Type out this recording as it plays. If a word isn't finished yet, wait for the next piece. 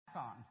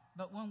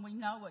But when we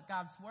know what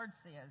God's Word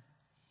says,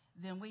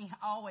 then we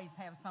always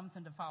have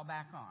something to fall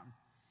back on.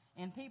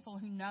 And people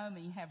who know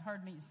me have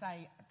heard me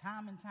say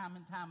time and time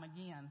and time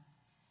again,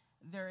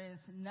 there is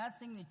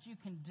nothing that you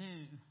can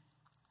do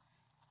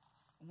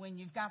when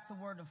you've got the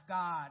Word of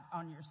God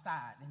on your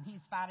side, and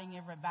He's fighting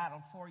every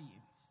battle for you.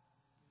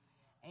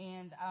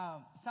 And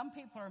some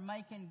people are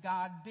making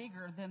God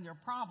bigger than their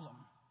problem.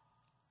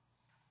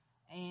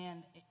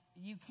 And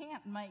you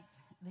can't make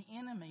the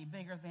enemy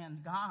bigger than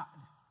God,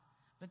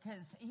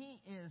 because He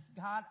is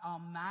God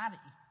Almighty,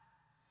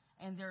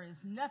 and there is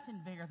nothing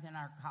bigger than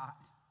our God.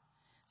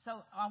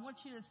 So I want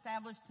you to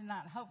establish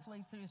tonight,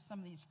 hopefully through some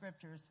of these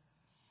scriptures,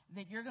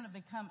 that you're going to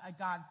become a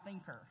God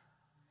thinker.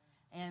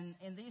 And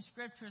in these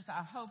scriptures,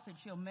 I hope that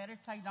you'll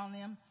meditate on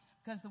them,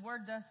 because the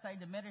Word does say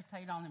to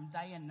meditate on them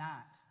day and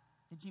night,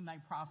 that you may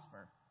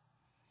prosper.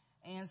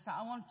 And so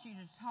I want you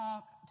to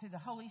talk to the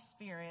Holy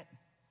Spirit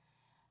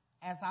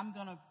as I'm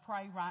going to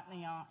pray right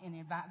now and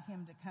invite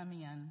Him to come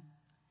in.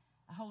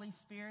 Holy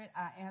Spirit,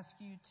 I ask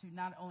you to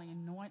not only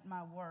anoint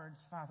my words,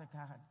 Father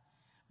God,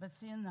 but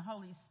send the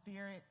Holy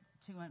Spirit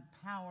to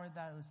empower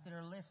those that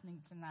are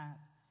listening tonight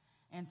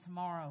and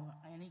tomorrow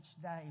and each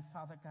day,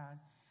 Father God,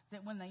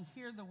 that when they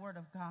hear the Word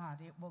of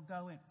God, it will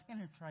go and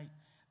penetrate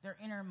their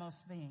innermost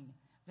being,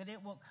 that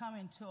it will come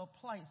into a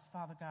place,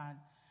 Father God,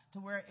 to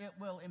where it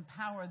will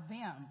empower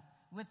them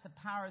with the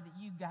power that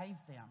you gave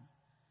them.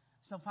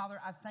 So, Father,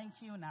 I thank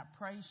you and I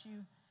praise you,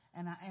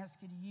 and I ask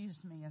you to use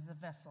me as a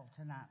vessel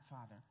tonight,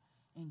 Father,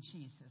 in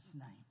Jesus'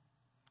 name.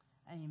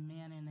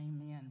 Amen and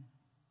amen.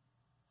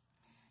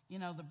 You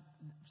know, it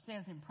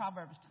says in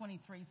Proverbs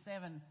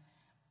 23:7,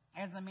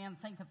 as a man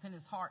thinketh in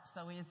his heart,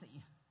 so is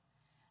he.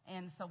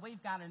 And so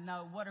we've got to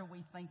know, what are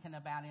we thinking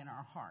about in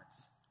our hearts?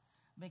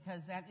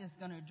 Because that is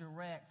going to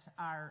direct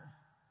our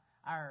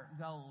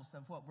goals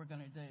of what we're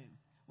going to do.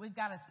 We've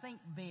got to think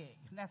big.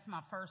 That's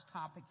my first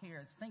topic here,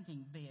 is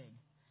thinking big.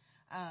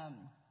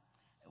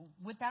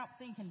 Without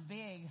thinking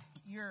big,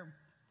 you're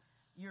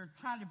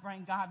trying to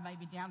bring God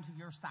maybe down to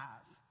your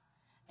size.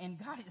 And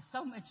God is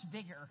so much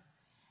bigger.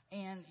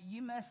 And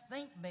you must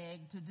think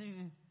big to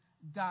do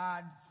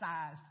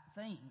God-sized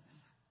things.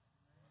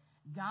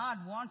 God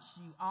wants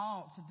you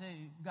all to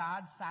do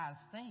God-sized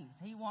things.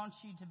 He wants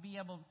you to be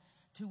able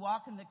to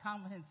walk in the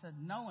confidence of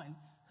knowing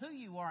who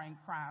you are in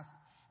Christ.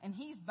 And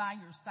He's by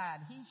your side.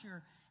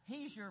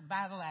 He's your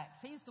battle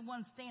axe. He's the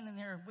one standing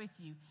there with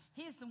you.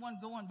 He's the one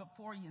going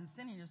before you and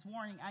sending His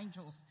warring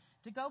angels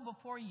to go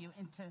before you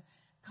and to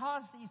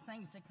cause these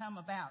things to come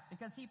about,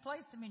 because He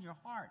placed them in your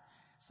heart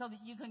so that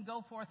you can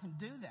go forth and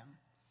do them.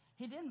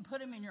 He didn't put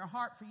them in your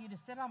heart for you to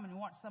sit on and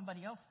watch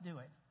somebody else do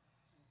it.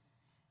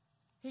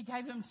 He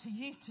gave them to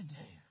you to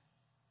do.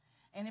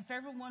 And if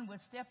everyone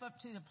would step up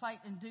to the plate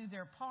and do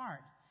their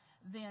part,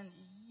 then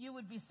you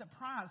would be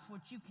surprised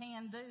what you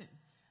can do.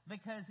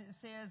 Because it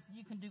says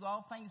you can do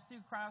all things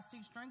through Christ who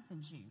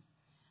strengthens you.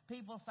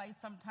 People say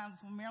sometimes,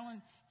 well,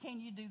 Marilyn, can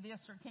you do this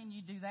or can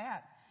you do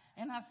that?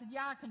 And I said,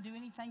 yeah, I can do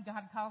anything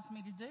God calls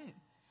me to do,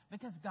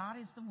 because God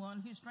is the one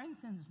who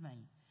strengthens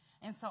me.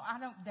 And so I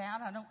don't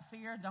doubt, I don't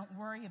fear, don't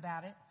worry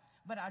about it,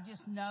 but I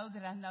just know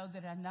that I know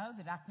that I know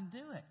that I can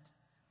do it.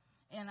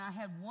 And I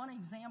had one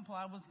example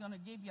I was going to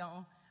give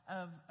y'all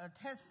of a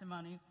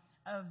testimony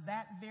of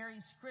that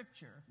very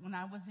scripture when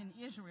I was in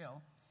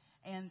Israel.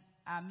 And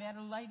I met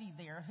a lady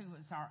there who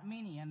was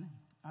Armenian,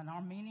 an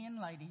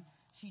Armenian lady.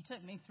 She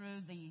took me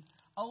through the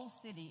old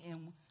city,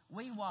 and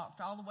we walked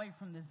all the way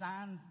from the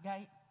Zion's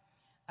Gate,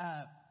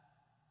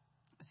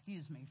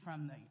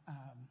 from the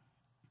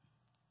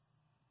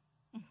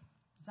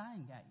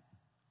Zion Gate,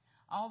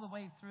 all the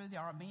way through the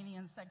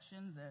Armenian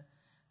section,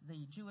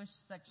 the Jewish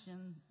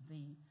section,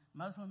 the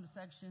Muslim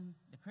section,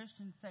 the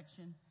Christian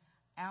section,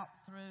 out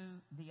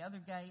through the other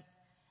gate,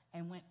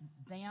 and went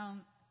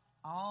down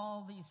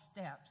all these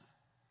steps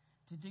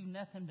to do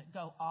nothing but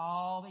go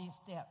all these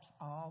steps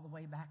all the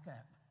way back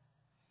up.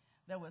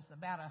 There was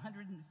about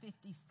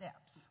 150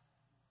 steps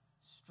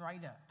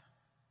straight up.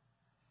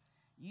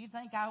 You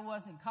think I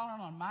wasn't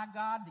calling on my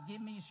God to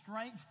give me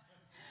strength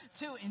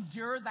to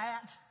endure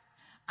that?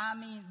 I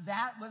mean,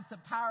 that was the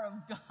power of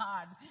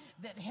God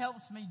that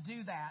helped me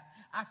do that.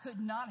 I could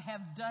not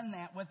have done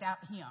that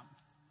without Him.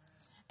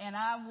 And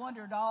I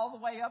wondered all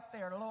the way up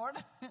there, Lord,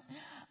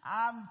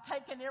 I'm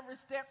taking every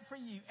step for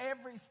you.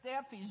 Every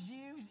step is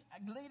you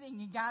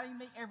leading and guiding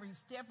me. Every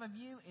step of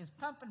you is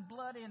pumping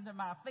blood into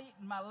my feet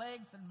and my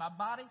legs and my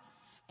body.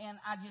 And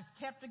I just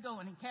kept it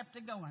going and kept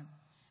it going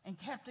and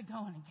kept it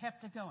going and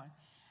kept it going.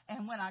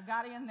 And when I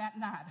got in that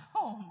night,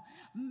 oh,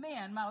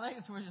 man, my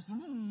legs were just,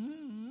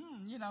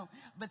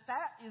 But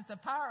that is the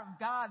power of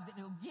God, that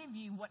He'll give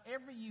you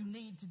whatever you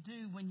need to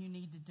do when you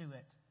need to do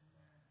it.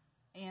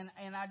 And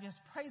I just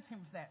praise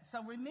Him for that.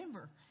 So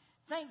remember,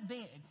 think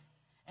big.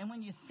 And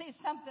when you see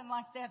something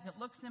like that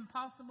looks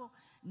impossible,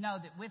 know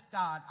that with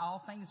God,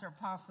 all things are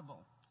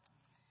possible.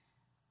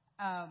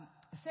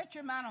 Set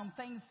your mind on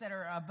things that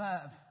are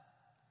above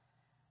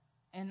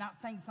and not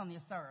things on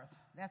this earth.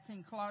 That's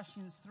in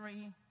Colossians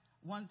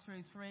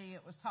 3:1-3.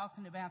 It was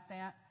talking about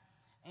that.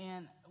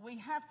 And we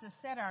have to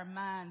set our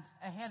minds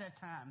ahead of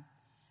time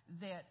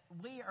that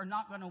we are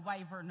not going to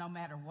waver no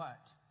matter what.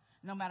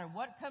 No matter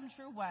what comes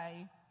your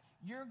way,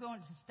 you're going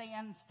to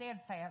stand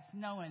steadfast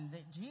knowing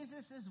that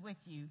Jesus is with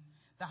you.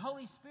 The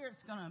Holy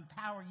Spirit's going to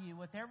empower you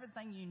with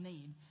everything you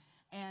need.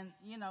 And,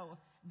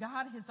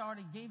 God has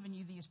already given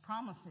you these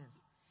promises.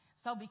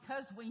 So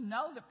because we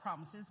know the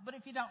promises, but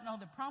if you don't know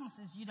the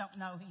promises, you don't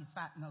know He's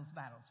fighting those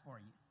battles for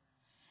you.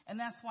 And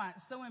that's why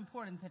it's so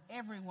important that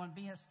everyone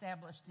be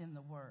established in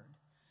the Word.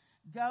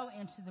 Go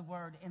into the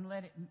Word and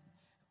let it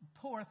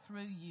pour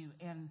through you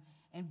and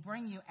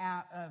bring you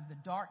out of the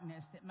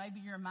darkness that maybe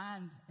your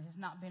mind has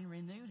not been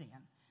renewed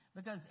in.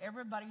 Because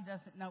everybody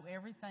doesn't know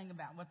everything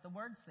about what the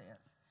Word says.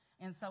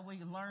 And so we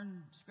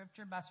learn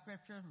Scripture by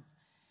Scripture,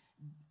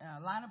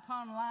 line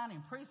upon line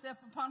and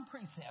precept upon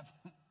precept.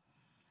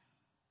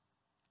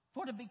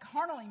 For to be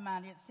carnally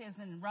minded, it says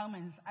in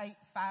Romans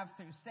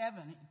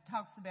 8:5-7, it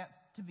talks about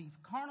to be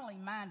carnally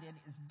minded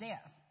is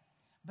death,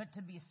 but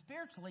to be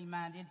spiritually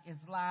minded is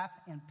life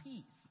and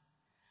peace.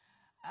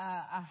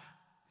 I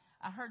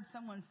heard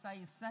someone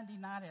say Sunday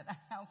night at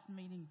a house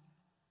meeting,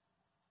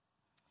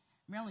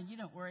 Marilyn, you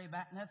don't worry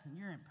about nothing.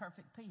 You're in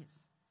perfect peace.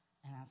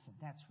 And I said,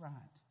 that's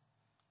right.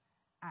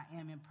 I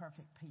am in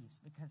perfect peace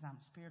because I'm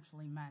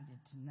spiritually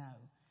minded to know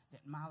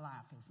that my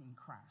life is in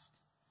Christ.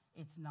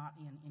 It's not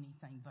in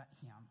anything but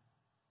Him.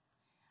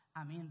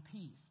 I'm in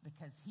peace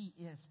because He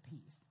is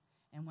peace.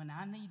 And when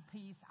I need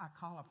peace, I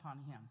call upon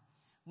Him.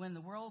 When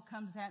the world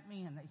comes at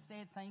me and they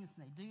say things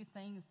and they do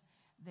things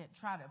that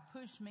try to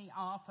push me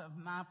off of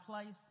my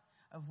place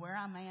of where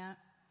I'm at,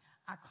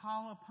 I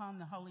call upon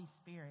the Holy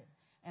Spirit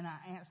and I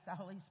ask the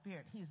Holy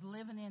Spirit. He's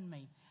living in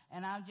me.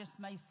 And I just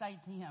may say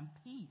to Him,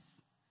 peace,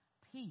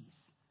 peace.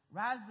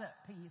 Rise up,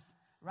 peace.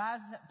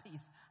 Rise up, peace.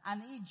 I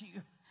need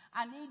you.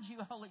 I need you,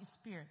 Holy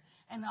Spirit.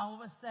 And all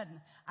of a sudden,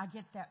 I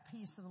get that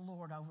peace of the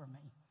Lord over me.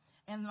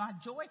 And my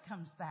joy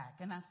comes back,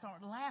 and I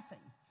start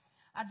laughing.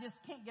 I just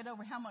can't get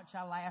over how much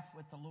I laugh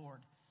with the Lord.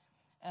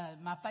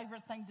 My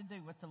favorite thing to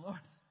do with the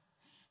Lord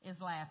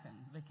is laughing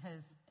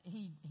because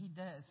He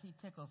does. He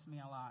tickles me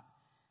a lot.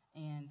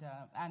 And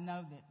I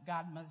know that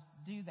God must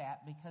do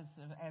that because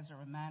as a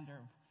reminder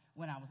of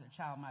when I was a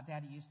child, my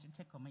daddy used to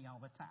tickle me all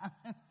the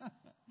time.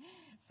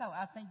 So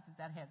I think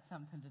that had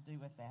something to do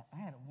with that. I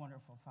had a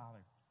wonderful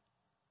father.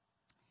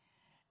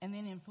 And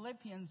then in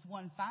Philippians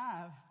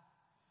 1:5,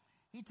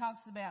 he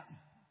talks about,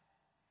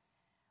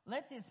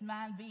 let this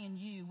mind be in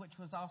you, which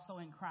was also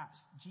in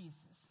Christ Jesus.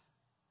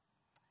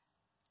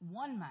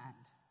 One mind,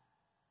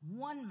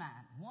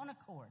 one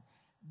accord.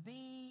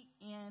 Be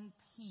in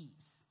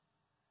peace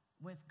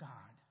with God.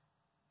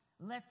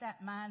 Let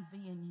that mind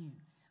be in you.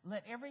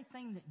 Let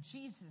everything that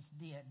Jesus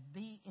did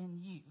be in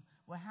you.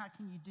 Well, how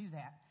can you do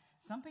that?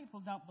 Some people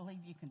don't believe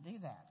you can do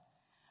that.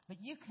 But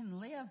you can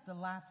live the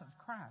life of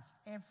Christ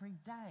every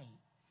day.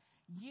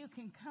 You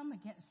can come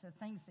against the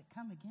things that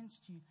come against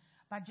you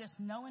by just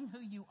knowing who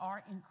you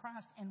are in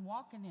Christ and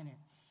walking in it.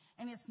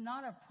 And it's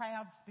not a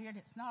proud spirit.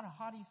 It's not a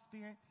haughty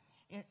spirit.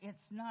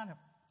 It's not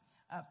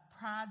a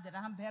pride that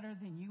I'm better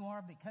than you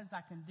are because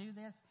I can do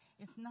this.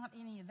 It's not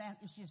any of that.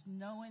 It's just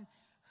knowing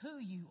who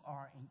you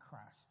are in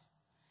Christ.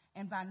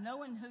 And by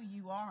knowing who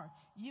you are,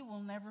 you will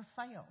never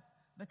fail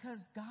because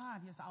God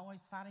is always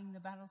fighting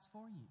the battles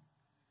for you.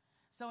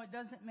 So it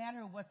doesn't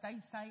matter what they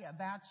say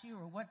about you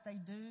or what they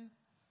do.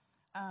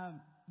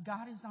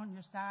 God is on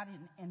your side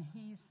and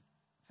He's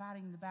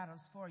fighting the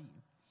battles for you.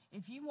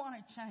 If you want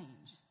to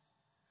change,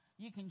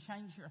 you can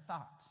change your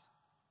thoughts.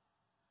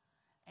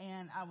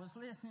 And I was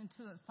listening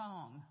to a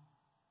song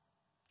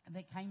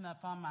that came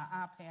up on my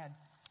iPad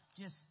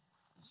just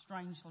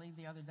strangely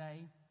the other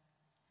day.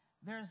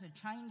 There's a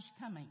change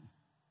coming.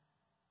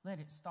 Let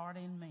it start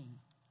in me.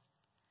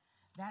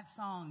 That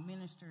song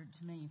ministered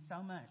to me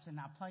so much, and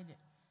I played it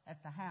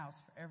at the house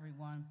for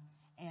everyone,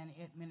 and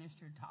it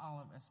ministered to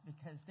all of us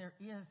because there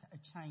is a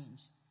change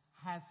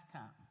has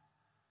come.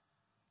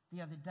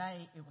 The other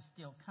day, it was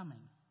still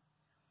coming,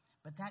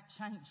 but that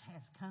change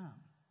has come.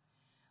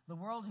 The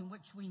world in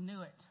which we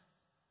knew it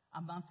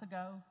a month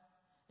ago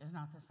is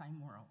not the same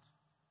world.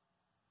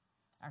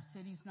 Our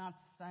city's not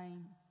the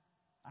same.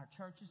 Our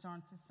churches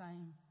aren't the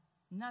same.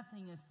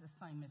 Nothing is the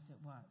same as it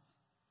was.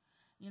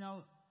 You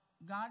know,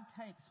 God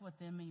takes what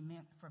the enemy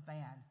meant for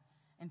bad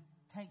and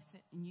takes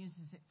it and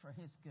uses it for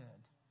His good.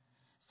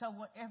 So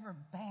whatever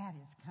bad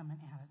is coming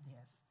out of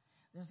this,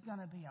 there's going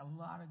to be a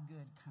lot of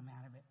good come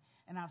out of it.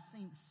 And I've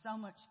seen so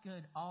much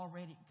good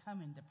already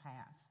coming to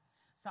pass.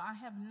 So I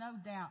have no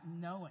doubt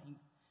knowing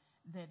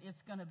that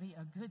it's going to be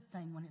a good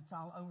thing when it's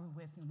all over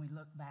with and we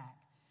look back.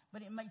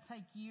 But it may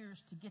take years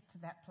to get to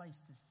that place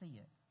to see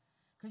it.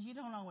 Because you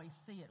don't always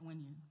see it when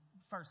you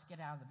first get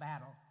out of the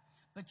battle,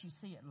 but you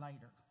see it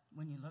later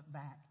when you look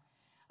back.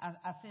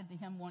 I said to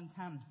him one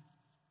time,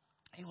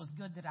 it was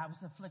good that I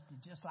was afflicted,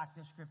 just like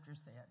the scripture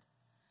said.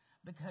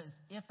 Because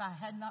if I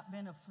had not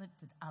been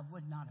afflicted, I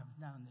would not have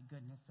known the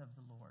goodness of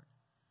the Lord.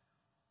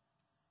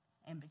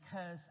 And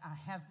because I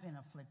have been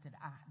afflicted,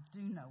 I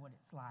do know what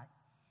it's like.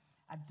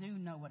 I do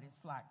know what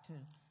it's like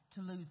to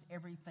lose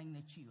everything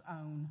that you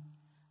own.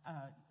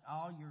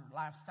 all your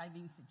life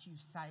savings that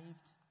you've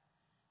saved,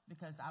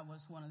 because I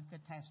was one of the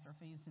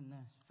catastrophes in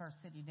the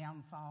first city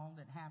downfall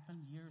that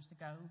happened years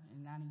ago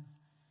in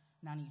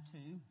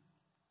 1992.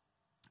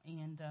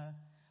 And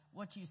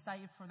what you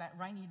saved for that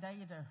rainy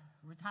day to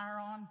retire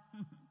on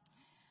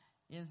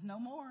is no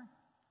more.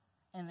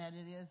 And that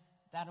it is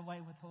that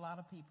way with a lot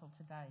of people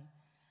today.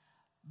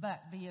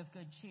 But be of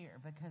good cheer,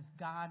 because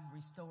God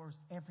restores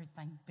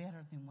everything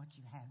better than what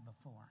you had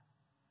before.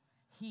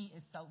 He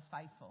is so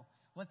faithful.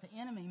 What the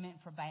enemy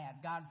meant for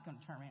bad, God's going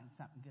to turn around into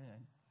something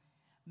good.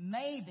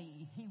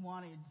 Maybe he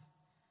wanted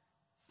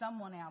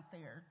someone out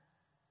there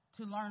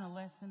to learn a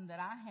lesson that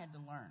I had to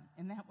learn,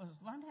 and that was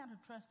learn how to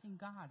trust in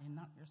God and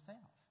not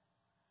yourself.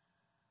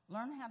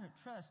 Learn how to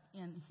trust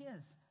in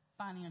his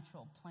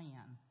financial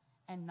plan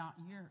and not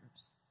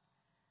yours.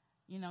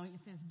 You know, it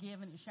says,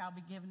 "Given it shall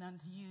be given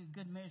unto you,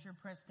 good measure,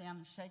 pressed down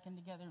and shaken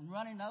together, and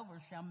running over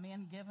shall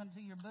men give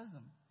unto your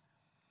bosom."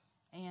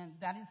 And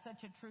that is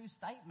such a true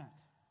statement.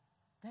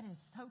 That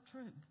is so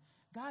true.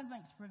 God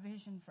makes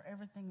provision for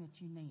everything that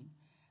you need.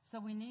 So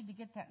we need to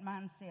get that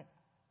mindset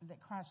that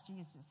Christ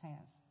Jesus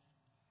has.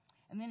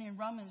 And then in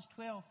Romans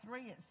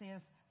 12:3 it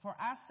says, "For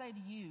I say to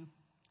you,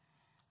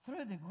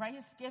 through the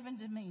grace given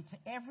to me,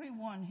 to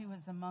everyone who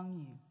is among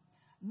you,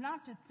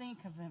 not to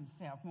think of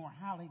himself more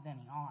highly than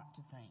he ought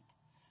to think,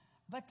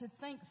 but to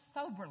think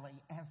soberly,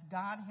 as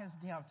God has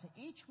dealt to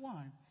each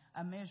one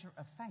a measure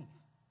of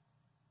faith."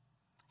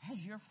 Has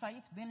your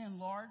faith been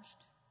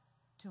enlarged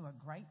to a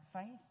great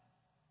faith?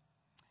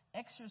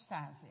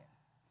 Exercise it.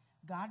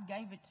 God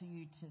gave it to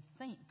you to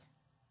think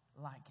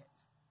like it.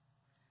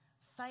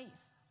 Faith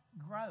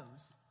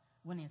grows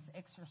when it's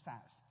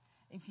exercised.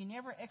 If you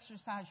never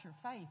exercise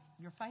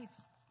your faith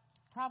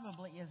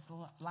probably is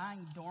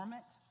lying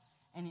dormant,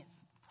 and it's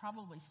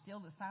probably still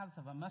the size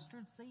of a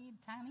mustard seed,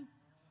 tiny.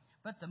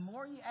 But the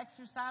more you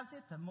exercise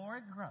it, the more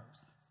it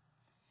grows.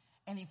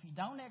 And if you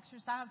don't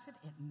exercise it,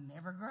 it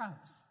never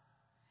grows.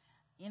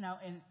 You know,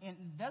 and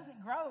it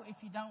doesn't grow if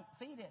you don't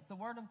feed it the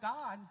Word of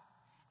God.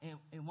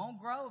 It won't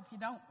grow if you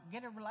don't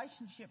get a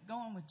relationship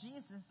going with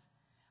Jesus,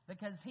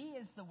 because he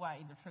is the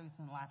way, the truth,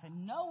 and the life.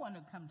 And no one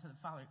will come to the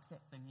Father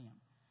except through him.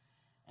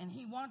 And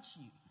he wants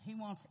you. He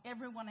wants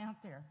everyone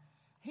out there.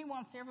 He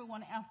wants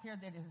everyone out there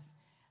that has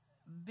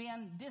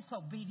been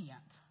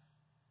disobedient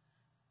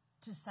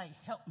to say,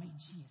 "Help me,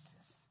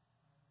 Jesus.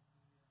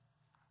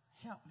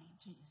 Help me,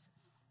 Jesus."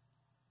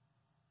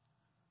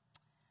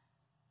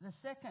 The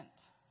second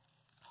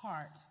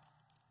part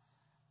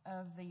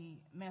of the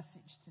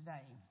message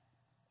today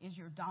is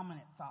your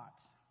dominant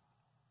thoughts.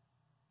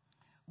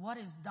 What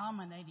is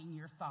dominating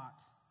your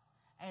thoughts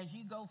as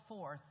you go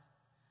forth?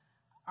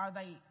 Are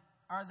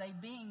they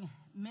being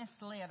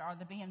misled? Are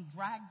they being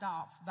dragged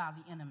off by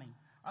the enemy?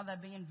 Are they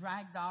being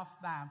dragged off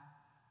by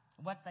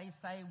what they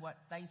say?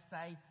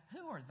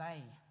 Who are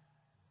they?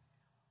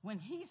 When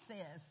he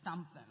says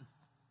something,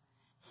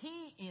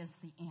 he is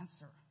the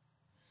answer.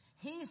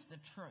 He's the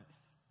truth.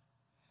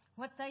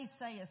 What they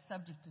say is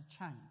subject to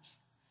change.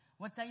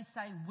 What they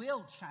say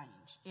will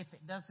change if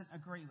it doesn't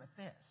agree with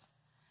this.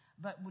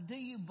 But do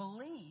you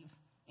believe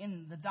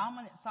in the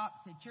dominant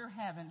thoughts that you're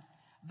having?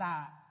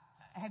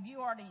 Have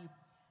you already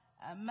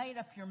made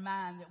up your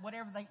mind that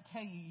whatever they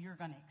tell you, you're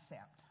going to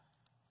accept?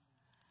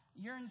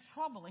 You're in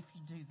trouble if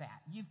you do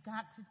that. You've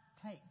got to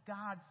take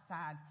God's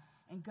side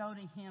and go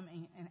to him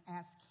and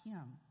ask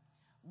him,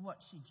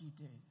 what should you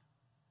do?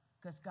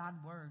 Because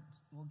God's word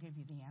will give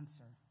you the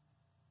answer.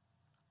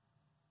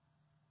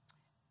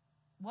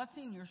 What's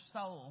in your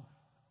soul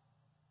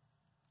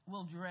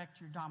will direct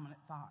your dominant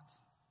thoughts.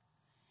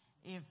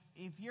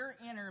 If your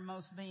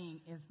innermost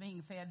being is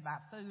being fed by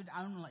food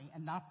only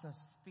and not the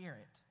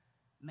spirit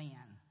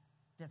man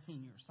that's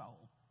in your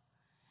soul,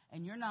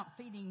 and you're not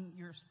feeding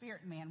your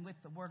spirit man with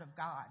the Word of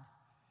God,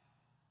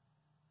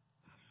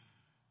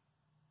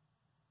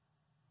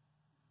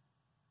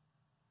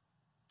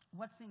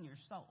 what's in your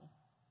soul?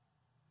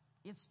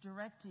 It's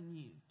directing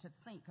you to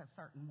think a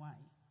certain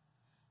way.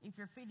 If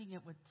you're feeding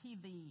it with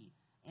TV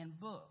and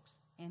books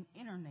and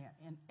internet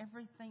and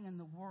everything in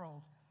the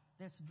world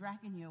that's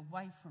dragging you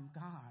away from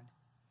God,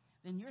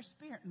 then your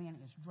spirit man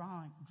is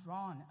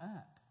drawn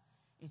up.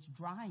 It's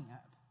drying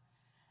up.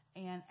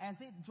 And as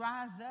it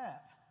dries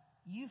up,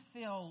 you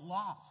feel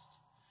lost.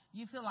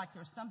 You feel like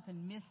there's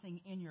something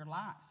missing in your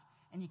life,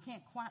 and you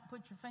can't quite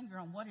put your finger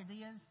on what it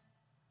is.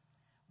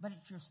 But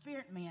it's your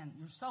spirit man,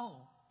 your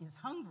soul, is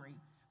hungry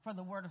for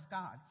the Word of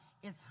God.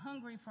 It's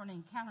hungry for an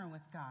encounter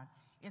with God.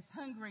 It's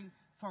hungry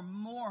for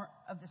more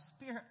of the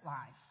spirit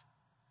life.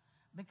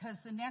 Because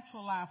the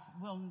natural life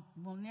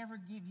will never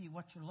give you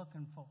what you're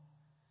looking for.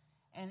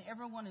 And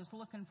everyone is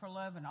looking for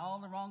love in all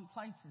the wrong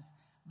places.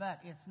 But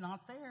it's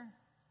not there.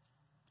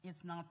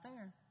 It's not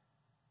there.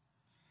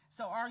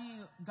 So are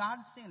you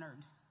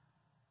God-centered?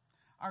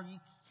 Are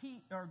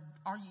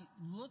you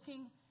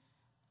looking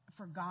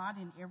for God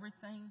in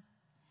everything?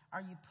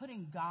 Are you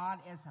putting God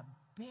as a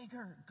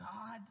bigger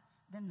God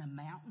than the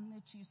mountain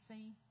that you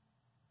see?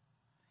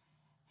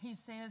 He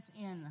says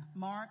in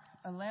Mark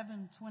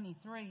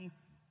 11:23,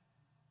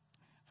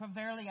 For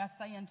verily I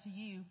say unto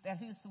you, that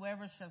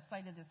whosoever shall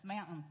say to this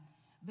mountain,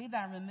 Be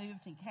thou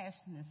removed and cast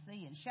in the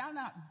sea, and shall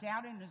not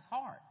doubt in his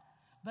heart,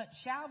 but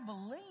shall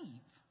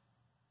believe,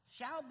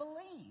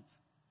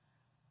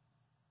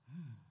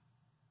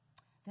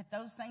 that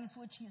those things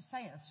which he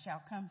saith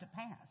shall come to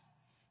pass,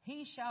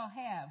 he shall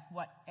have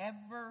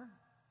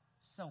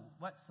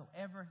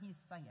whatsoever he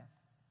saith.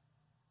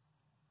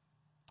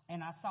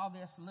 And I saw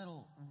this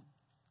little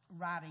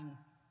writing,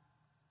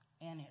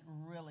 and it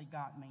really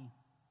got me.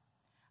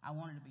 I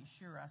wanted to be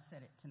sure I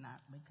said it tonight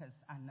because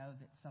I know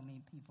that so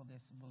many people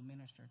this will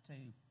minister to.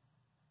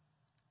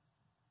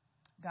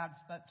 God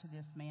spoke to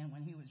this man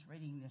when he was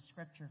reading this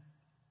scripture.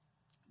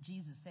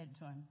 Jesus said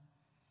to him,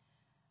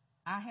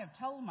 I have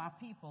told my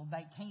people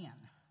they can.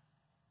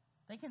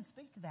 They can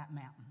speak to that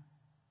mountain.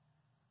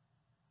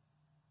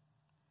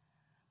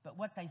 But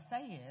what they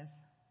say is,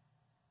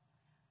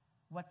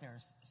 what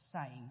they're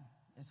saying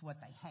is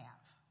what they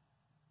have.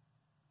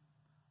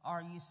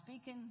 Are you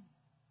speaking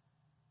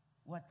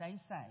what they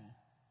say,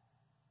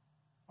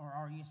 or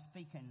are you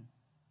speaking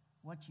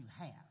what you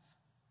have?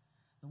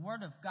 The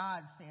Word of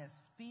God says,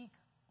 speak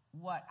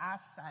what I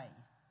say.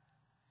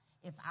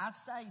 If I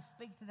say,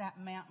 speak to that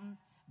mountain,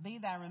 be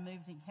thou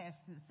removed and cast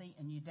into the sea,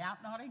 and you doubt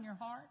not in your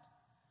heart,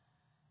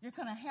 you're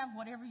going to have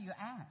whatever you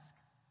ask.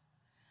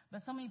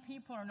 But so many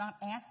people are not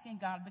asking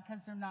God because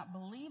they're not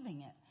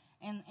believing it.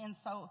 And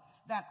so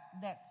that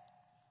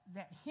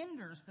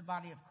hinders the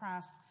body of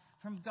Christ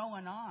from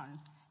going on,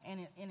 and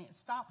it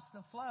stops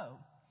the flow.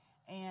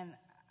 And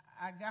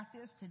I got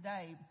this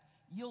today.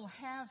 You'll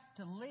have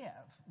to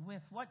live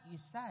with what you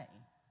say,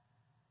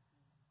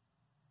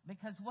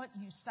 because what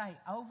you say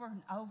over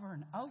and over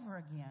and over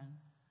again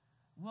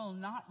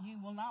you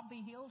will not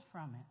be healed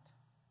from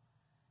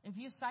it. If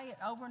you say it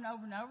over and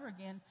over and over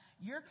again,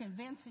 you're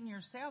convincing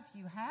yourself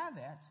you have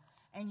it,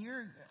 and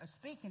you're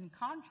speaking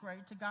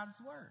contrary to God's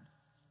word.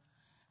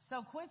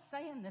 So quit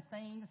saying the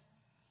things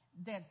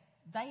that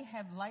they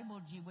have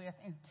labeled you with,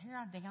 and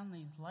tear down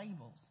these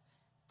labels.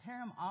 Tear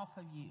them off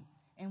of you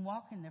and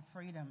walk in the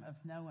freedom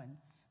of knowing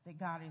that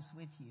God is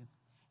with you.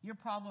 Your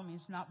problem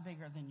is not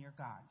bigger than your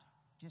God.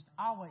 Just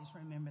always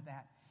remember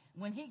that.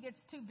 When he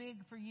gets too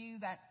big for you,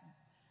 that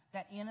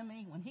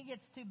enemy, when he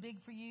gets too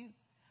big for you,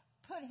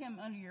 put him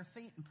under your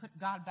feet and put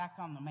God back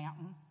on the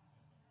mountain,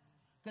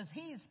 because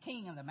he's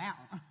king of the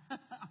mountain.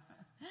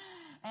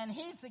 And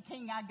he's the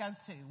king I go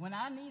to. When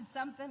I need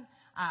something,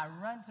 I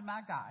run to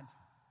my God.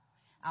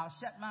 I'll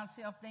shut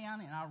myself down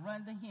and I'll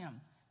run to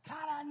him.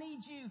 God, I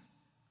need you.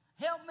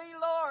 Help me,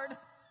 Lord.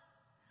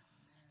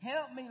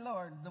 Help me,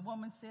 Lord. The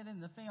woman said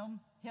in the film,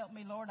 help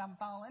me, Lord, I'm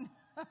falling.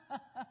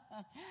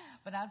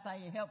 But I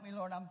say, help me,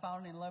 Lord, I'm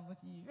falling in love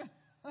with you.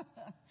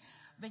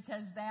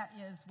 Because that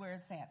is where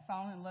it's at,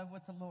 falling in love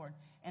with the Lord.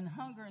 And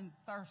hunger and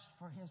thirst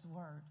for his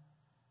word.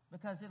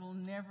 Because it'll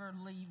never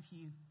leave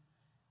you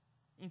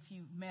if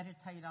you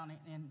meditate on it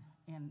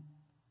and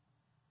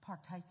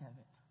partake of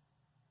it.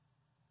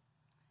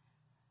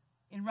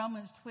 In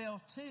Romans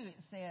 12:2,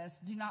 it says,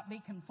 do not be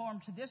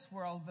conformed to this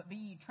world, but be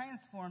ye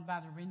transformed by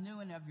the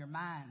renewing of your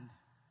mind,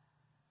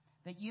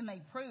 that you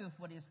may prove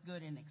what is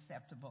good and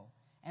acceptable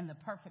and the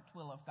perfect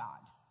will of God.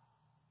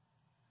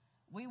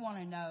 We want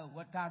to know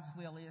what God's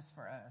will is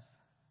for us.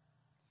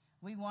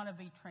 We want to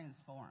be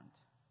transformed.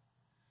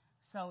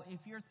 So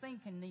if your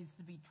thinking needs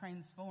to be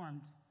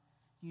transformed,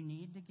 you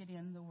need to get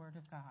in the Word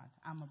of God.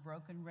 I'm a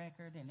broken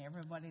record, and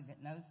everybody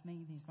that knows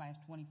me these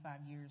last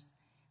 25 years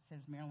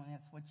says, Marilyn,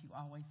 that's what you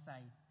always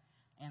say.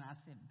 And I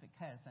said,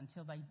 because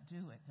until they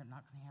do it, they're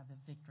not going to have the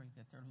victory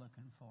that they're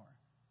looking for.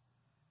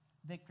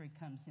 Victory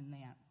comes in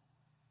that.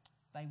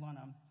 They want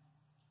a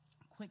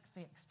quick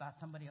fix by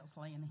somebody else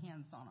laying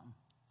hands on them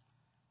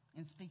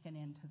and speaking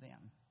into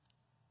them,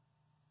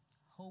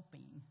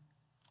 hoping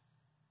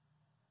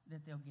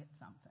that they'll get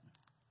something.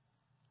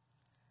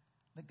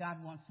 But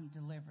God wants them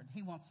delivered.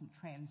 He wants them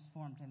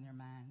transformed in their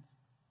mind.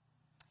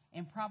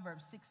 In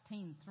Proverbs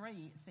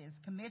 16:3, it says,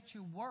 commit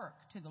your work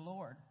to the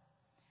Lord,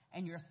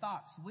 and your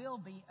thoughts will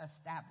be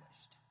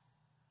established.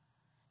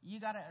 You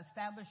got to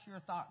establish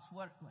your thoughts.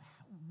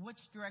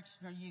 Which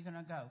direction are you going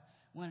to go?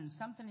 When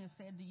something is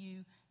said to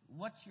you,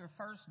 what's your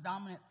first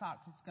dominant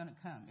thought that's going to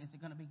come? Is it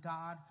going to be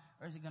God,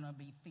 or is it going to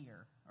be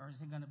fear? Or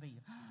is it going to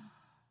be,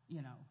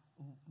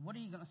 what are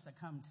you going to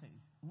succumb to?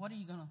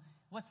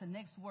 What's the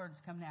next words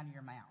coming out of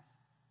your mouth?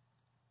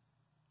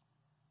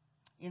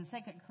 In 2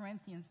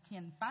 Corinthians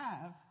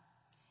 10:5,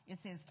 it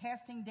says,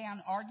 casting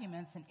down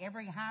arguments and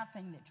every high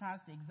thing that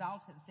tries to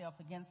exalt itself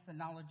against the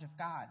knowledge of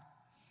God,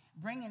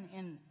 bringing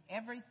in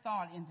every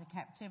thought into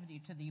captivity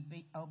to the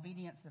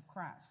obedience of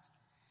Christ.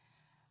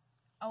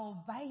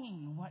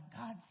 Obeying what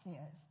God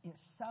says is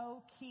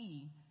so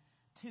key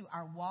to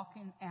our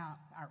walking out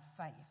our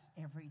faith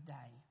every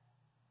day.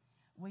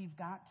 We've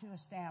got to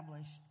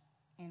establish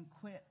and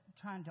quit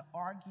trying to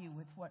argue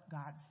with what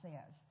God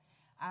says.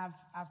 I've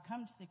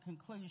come to the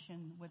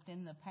conclusion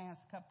within the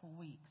past couple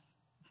weeks,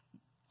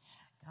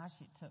 gosh,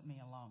 it took me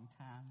a long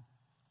time,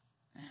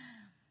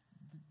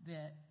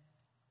 that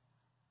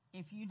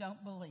if you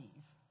don't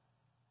believe,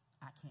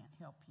 I can't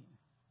help you.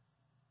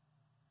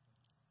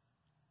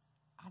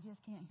 I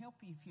just can't help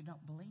you if you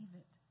don't believe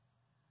it.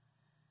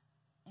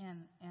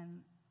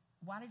 And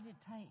why did it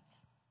take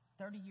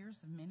 30 years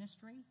of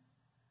ministry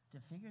to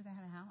figure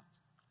that out?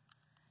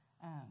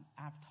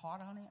 I've taught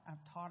on it, and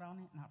I've taught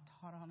on it,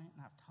 and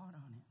I've taught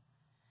on it.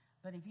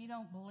 But if you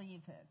don't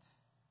believe it,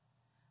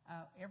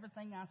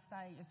 everything I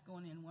say is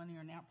going in one ear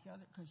and out the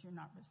other because you're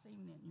not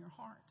receiving it in your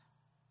heart.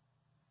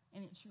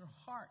 And it's your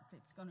heart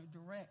that's going to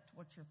direct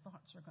what your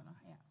thoughts are going to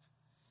have.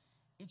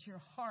 It's your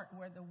heart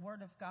where the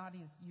Word of God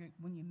is.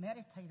 When you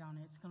meditate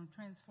on it, it's going to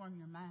transform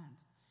your mind.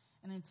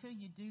 And until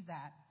you do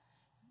that,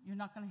 you're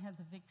not going to have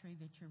the victory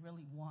that you're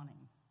really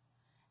wanting.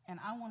 And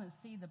I want to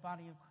see the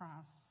body of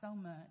Christ so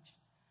much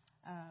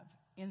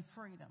in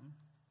freedom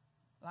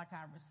like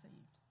I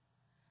received.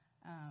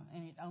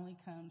 And it only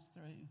comes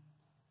through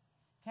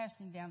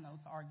casting down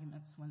those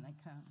arguments when they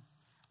come.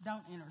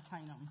 Don't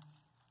entertain them.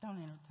 Don't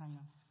entertain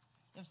them.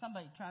 If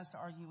somebody tries to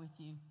argue with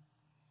you,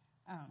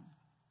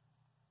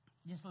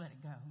 just let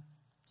it go.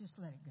 Just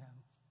let it go.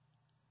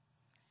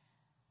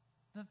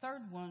 The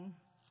third one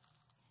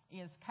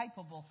is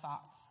capable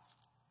thoughts.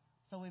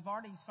 So we've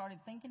already started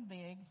thinking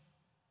big.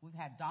 We've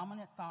had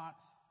dominant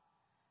thoughts.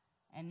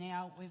 And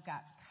now we've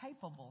got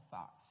capable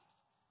thoughts.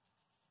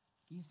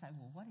 You say,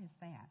 well, what is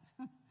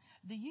that?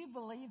 Do you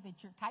believe that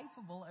you're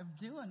capable of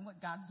doing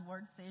what God's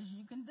Word says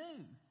you can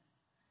do?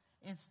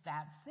 It's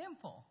that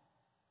simple.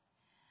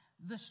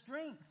 The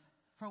strength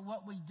for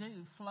what we do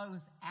flows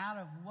out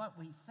of what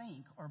we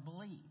think or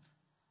believe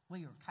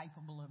we are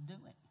capable of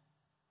doing.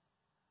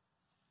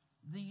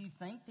 Do you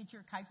think that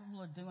you're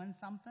capable of doing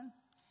something?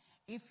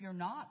 If you're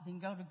not, then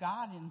go to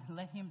God and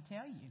let Him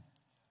tell you.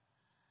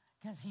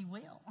 Because He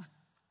will.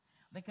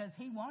 Because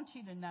He wants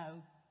you to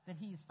know that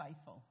He is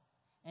faithful.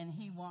 And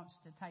He wants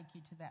to take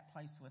you to that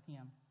place with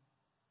Him.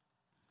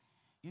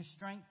 Your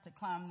strength to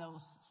climb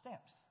those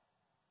steps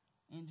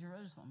in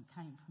Jerusalem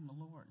came from the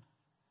Lord.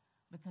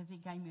 Because He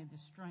gave me the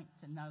strength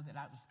to know that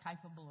I was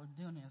capable of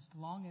doing it as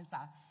long as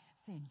I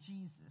said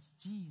Jesus,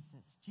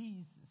 Jesus,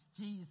 Jesus,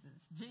 Jesus,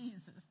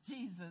 Jesus,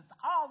 Jesus,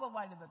 all the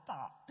way to the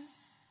top.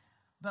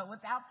 But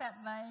without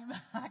that name,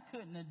 I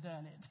couldn't have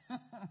done it.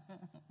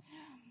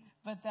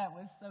 But that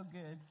was so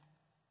good.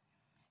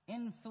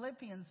 In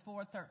Philippians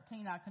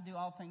 4:13, I can do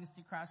all things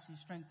through Christ who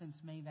strengthens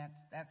me.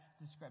 That's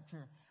the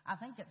scripture. I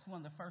think it's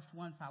one of the first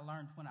ones I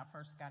learned when I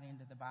first got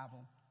into the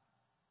Bible.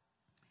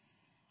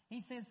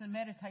 He says to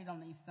meditate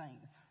on these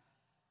things.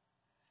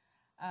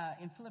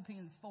 In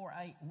Philippians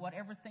 4:8,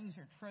 whatever things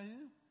are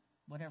true,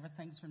 whatever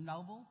things are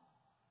noble,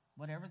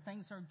 whatever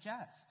things are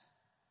just,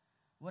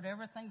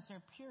 whatever things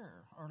are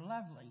pure or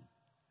lovely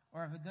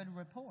or of a good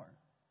report,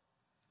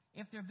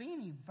 if there be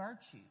any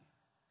virtue,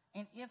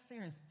 and if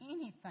there is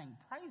anything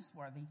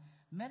praiseworthy,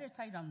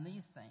 meditate on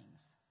these things.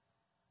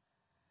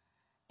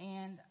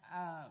 And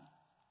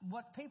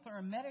what people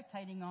are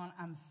meditating on,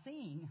 I'm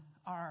seeing,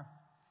 are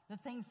the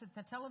things that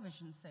the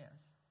television says.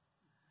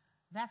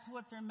 That's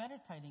what they're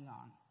meditating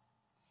on.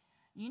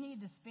 You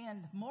need to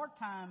spend more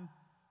time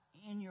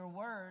in your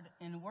Word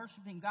and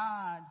worshiping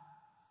God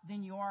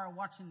than you are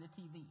watching the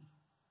TV.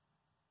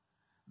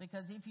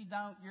 Because if you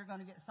don't, you're going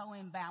to get so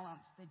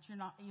imbalanced that you're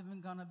not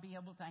even going to be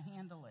able to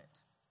handle it.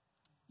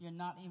 You're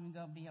not even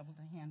going to be able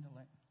to handle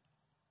it.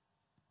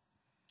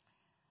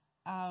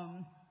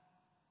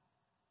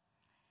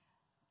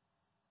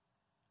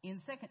 In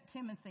 2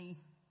 Timothy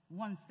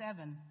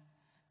 1:7,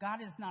 God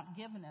has not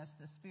given us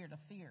the spirit of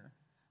fear,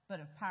 but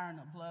of power and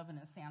of love and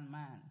a sound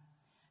mind.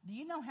 Do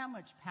you know how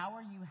much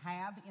power you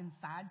have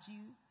inside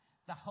you?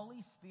 The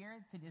Holy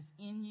Spirit that is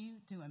in you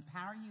to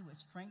empower you with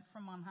strength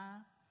from on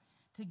high,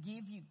 to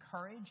give you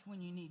courage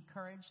when you need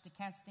courage, to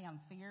cast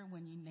down fear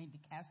when you need to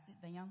cast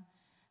it down,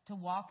 to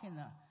walk in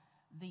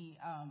the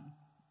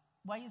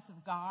ways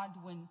of God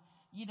when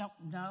you don't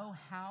know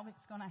how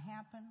it's going to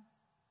happen.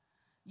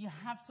 You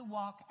have to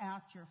walk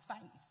out your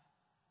faith.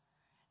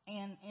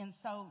 And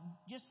so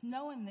just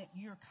knowing that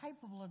you're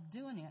capable of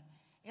doing it,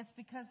 it's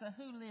because of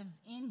who lives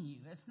in you.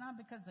 It's not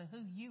because of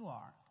who you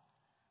are,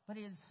 but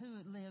it's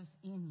who lives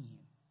in you.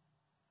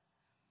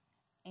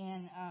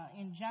 And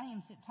in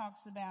James, it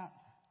talks about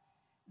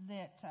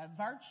that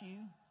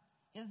virtue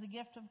is a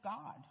gift of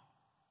God.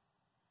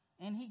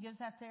 And He gives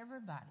that to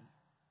everybody.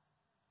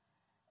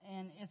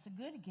 And it's a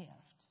good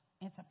gift.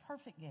 It's a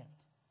perfect gift.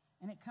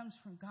 And it comes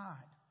from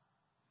God.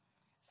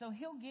 So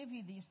He'll give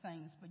you these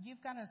things, but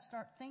you've got to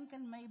start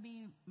thinking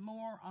maybe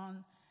more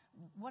on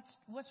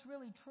what's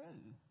really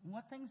true,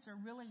 what things are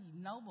really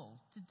noble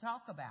to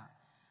talk about.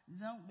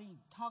 Don't be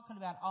talking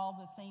about all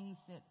the things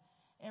that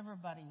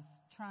everybody's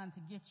trying to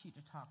get you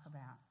to talk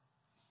about.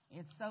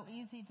 It's so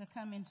easy to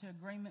come into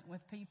agreement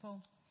with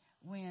people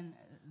when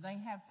they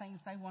have things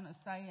they want to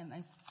say and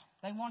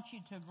they want you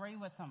to agree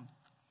with them.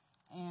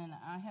 And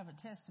I have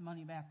a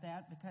testimony about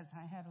that because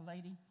I had a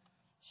lady,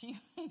 she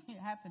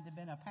happened to have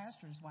been a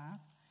pastor's wife,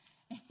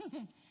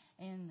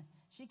 and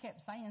she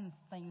kept saying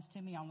things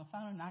to me on the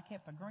phone, and I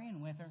kept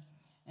agreeing with her.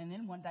 And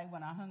then one day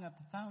when I hung up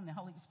the phone, the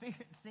Holy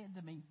Spirit said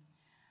to me,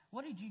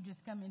 "What did you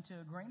just come into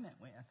agreement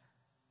with?"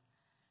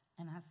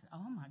 And I said,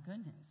 "Oh, my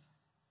goodness,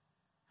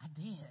 I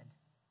did."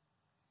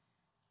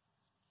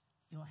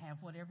 you'll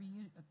have whatever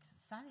you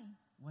say,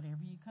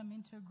 whatever you come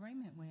into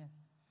agreement with.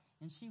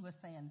 And she was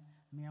saying,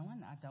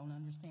 Marilyn, I don't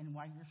understand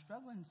why you're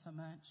struggling so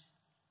much.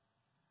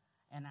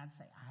 And I'd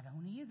say, I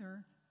don't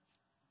either.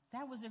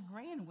 That was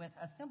agreeing with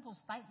a simple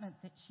statement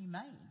that she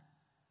made.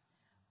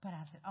 But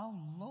I said, oh,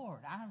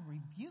 Lord, I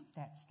rebuke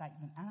that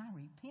statement and I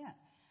repent.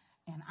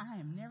 And I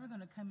am never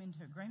going to come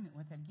into agreement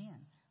with it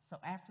again. So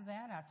after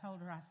that, I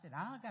told her, I said,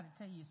 I got to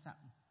tell you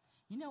something.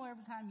 You know,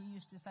 every time you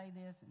used to say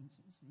this, and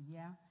she said,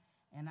 yeah.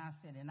 And I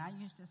said, and I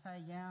used to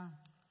say, yeah,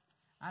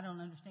 I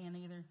don't understand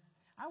either.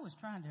 I was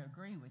trying to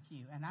agree with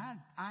you, and I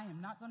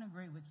am not going to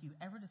agree with you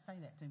ever to say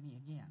that to me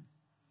again.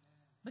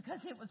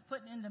 Because it was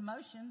putting into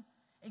motion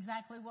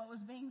exactly what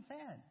was being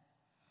said.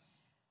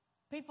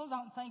 People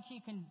don't think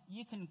you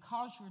can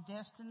cause your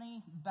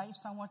destiny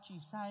based on what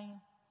you say,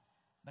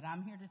 but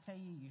I'm here to tell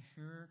you, you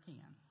sure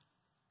can.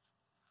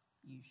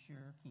 You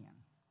sure can.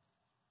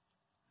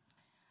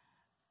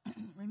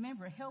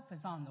 Remember, help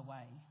is on the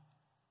way.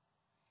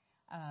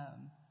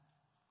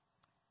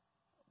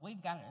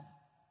 We've got to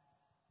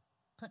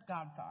put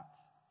God thoughts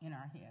in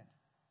our head,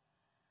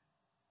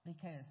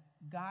 because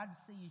God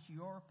sees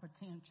your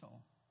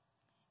potential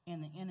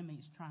and the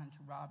enemy's trying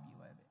to rob you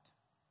of it.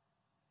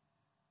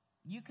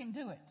 You can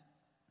do it.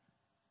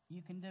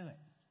 You can do it.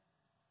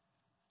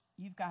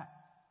 You've got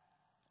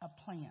a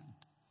plan,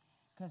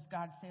 because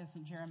God says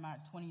in Jeremiah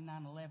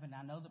 29:11,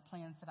 I know the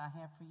plans that I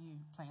have for you,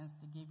 plans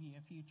to give you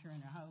a future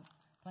and a hope,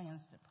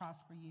 plans to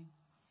prosper you.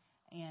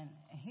 And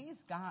He's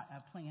got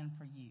a plan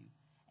for you,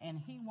 and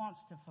He wants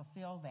to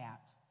fulfill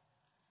that.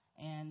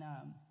 And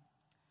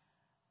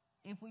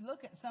if we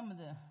look at some of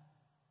the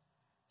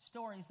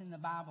stories in the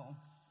Bible,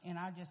 and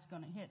I'm just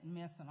going to hit and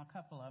miss on a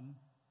couple of them,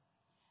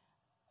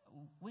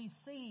 we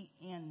see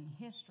in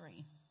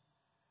history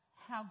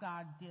how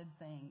God did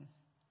things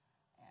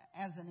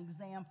as an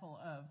example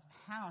of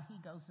how He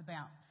goes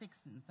about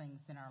fixing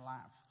things in our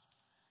life.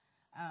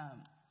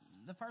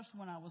 The first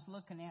one I was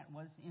looking at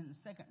was in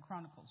 2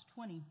 Chronicles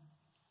 20.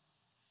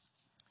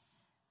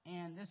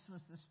 And this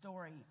was the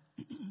story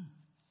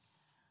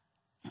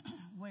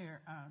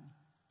where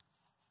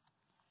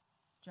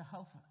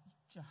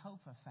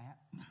Jehoshaphat,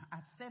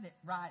 I said it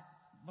right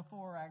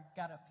before I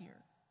got up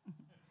here.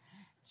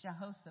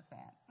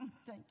 Jehoshaphat,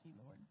 thank you,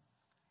 Lord.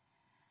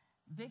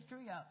 Gave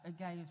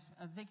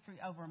a victory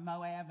over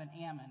Moab and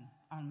Ammon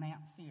on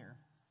Mount Seir.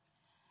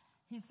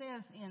 He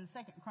says in 2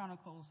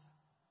 Chronicles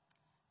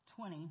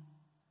 20,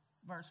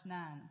 verse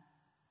 9,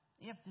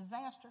 if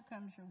disaster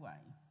comes your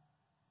way.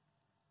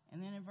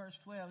 And then in verse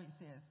 12 it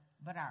says,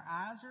 but our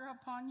eyes are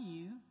upon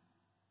you.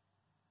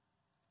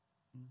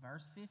 In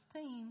verse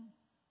 15,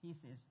 he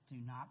says, do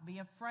not be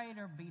afraid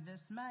or be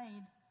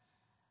dismayed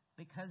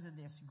because of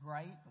this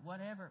great,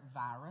 whatever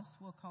virus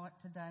we'll call it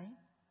today.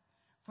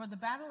 For the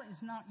battle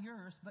is not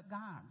yours, but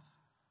God's.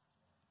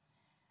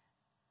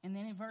 And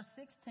then in verse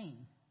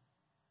 16,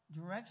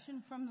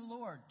 direction from the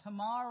Lord.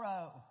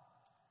 Tomorrow,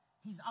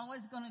 He's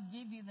always going to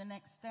give you the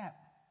next step.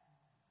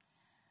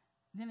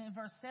 Then in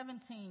verse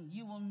 17,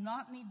 you will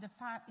not need to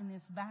fight in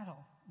this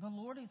battle. The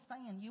Lord is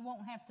saying you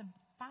won't have to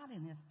fight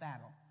in this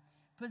battle.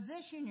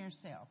 Position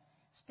yourself.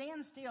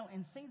 Stand still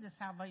and see the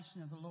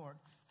salvation of the Lord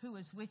who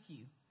is with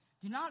you.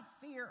 Do not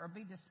fear or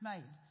be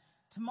dismayed.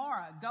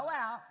 Tomorrow, go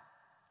out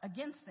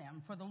against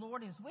them, for the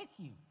Lord is with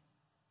you.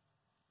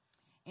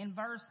 In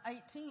verse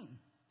 18,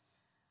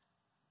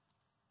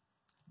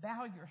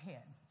 bow your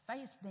head,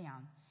 face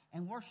down,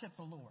 and worship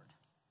the Lord.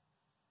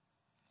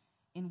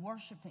 In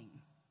worshiping,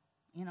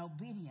 in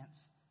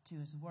obedience to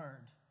His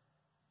word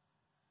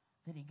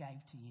that He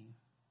gave to you.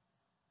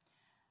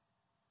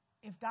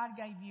 If God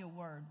gave you a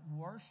word,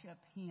 worship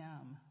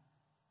Him.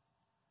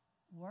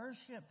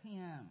 Worship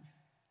Him.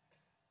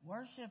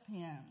 Worship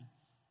Him.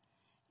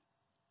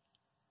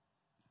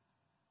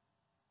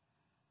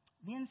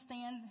 Then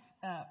stand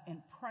up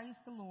and praise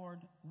the Lord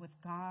with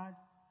God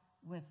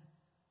with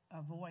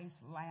a voice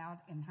loud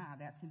and high.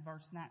 That's in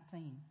verse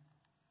 19.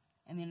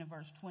 And then in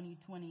verse 20,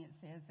 it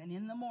says, and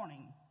in the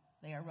morning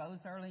they arose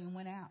early and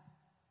went out.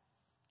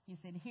 He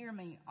said, hear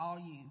me, all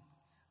you.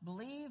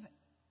 Believe,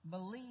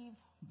 I'm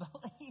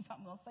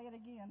going to say it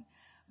again.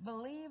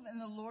 Believe in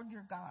the Lord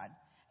your God,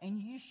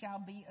 and you shall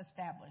be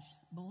established.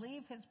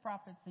 Believe His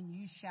prophets, and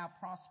you shall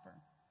prosper.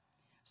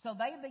 So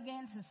they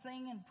began to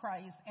sing and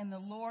praise, and the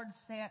Lord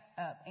set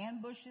up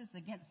ambushes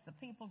against the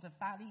people to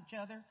fight each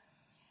other,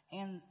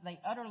 and they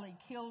utterly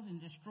killed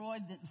and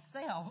destroyed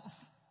themselves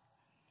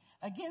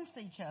against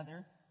each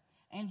other,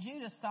 and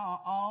Judah saw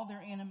all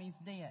their enemies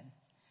dead.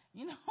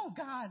 You know,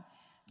 God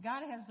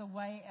has a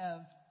way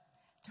of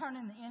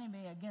turning the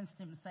enemy against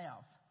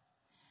Himself.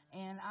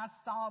 And I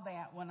saw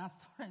that when I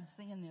started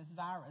seeing this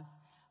virus.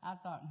 I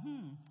thought,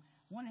 I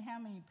wonder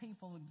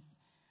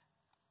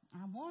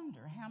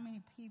how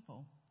many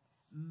people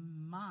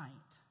might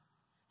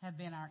have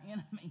been our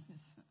enemies.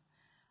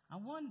 I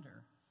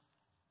wonder.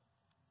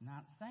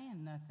 Not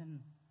saying nothing.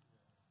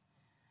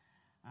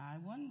 I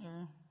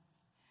wonder.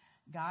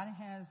 God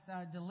has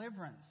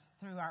deliverance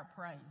through our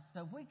praise.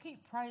 So if we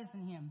keep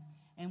praising Him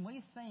and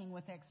we sing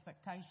with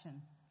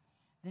expectation,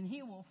 then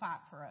he will fight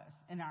for us,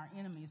 and our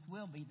enemies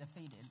will be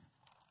defeated.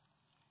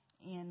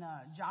 In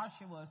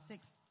Joshua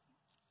 6,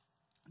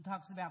 it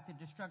talks about the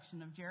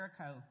destruction of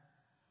Jericho.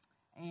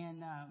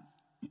 And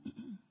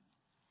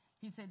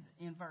he said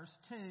in verse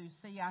 2,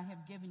 "See, I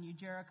have given you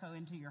Jericho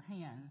into your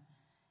hand,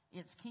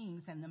 its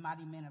kings and the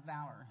mighty men of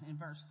valor." In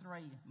verse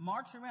 3,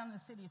 "March around the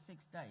city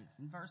 6 days."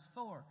 In verse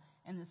 4,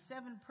 "And the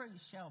 7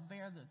 priests shall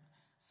bear the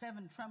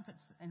 7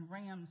 trumpets and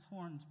ram's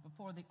horns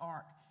before the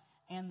ark.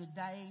 And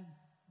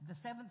the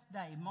 7th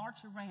day,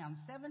 march around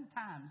 7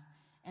 times,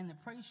 and the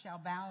priests shall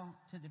bow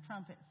to the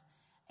trumpets."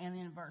 And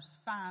in verse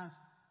 5,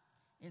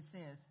 it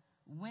says,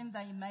 "When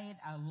they made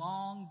a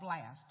long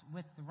blast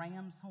with the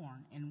ram's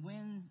horn, and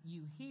when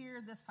you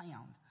hear the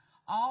sound,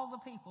 all the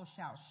people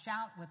shall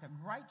shout with a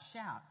great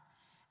shout,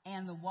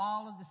 and the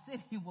wall of the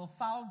city will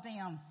fall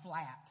down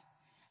flat,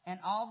 and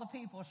all the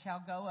people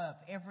shall go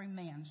up, every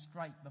man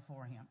straight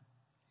before him."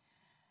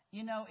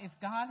 You know, if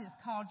God has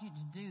called you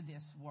to do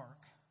this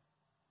work,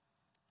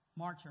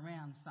 march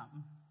around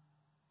something,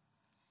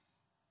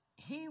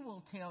 he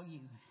will tell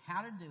you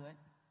how to do it.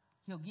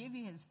 He'll give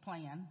you his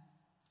plan.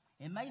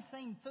 It may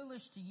seem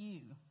foolish to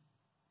you,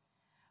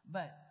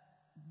 but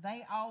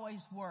they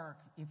always work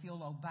if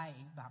you'll obey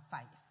by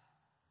faith.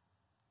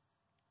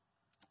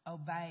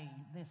 Obey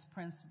this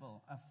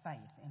principle of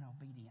faith and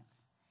obedience.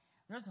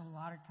 There's a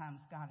lot of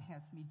times God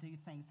has me do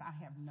things I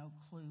have no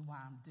clue why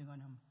I'm doing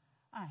them.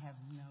 I have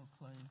no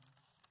clue.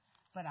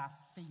 But I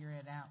figure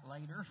it out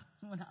later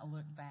when I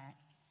look back.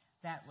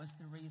 That was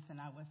the reason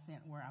I was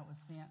sent where I was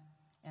sent,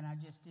 and I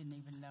just didn't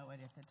even know it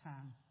at the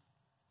time.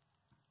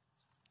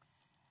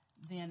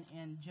 Then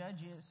in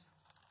Judges,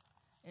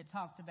 it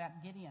talked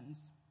about Gideon's,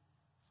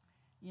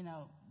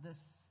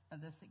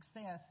 the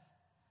success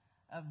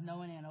of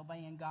knowing and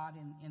obeying God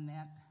in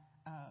that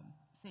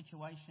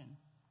situation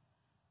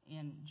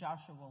in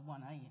Joshua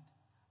 1:8.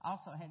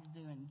 Also had to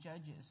do in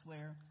Judges,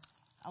 where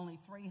only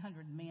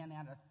 300 men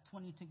out of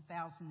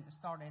 22,000 that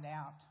started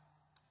out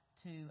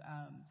to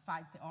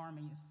fight the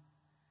armies,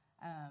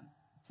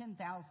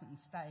 10,000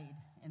 stayed,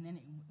 and then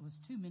it was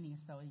too many,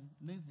 so he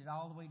moved it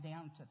all the way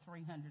down to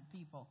 300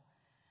 people.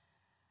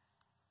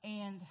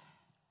 And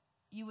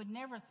you would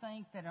never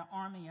think that an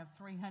army of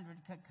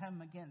 300 could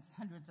come against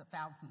hundreds of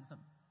thousands of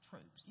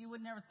troops. You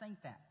would never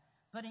think that.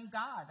 But in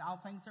God, all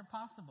things are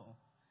possible,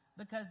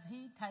 because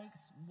he takes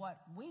what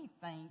we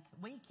think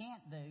we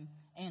can't do,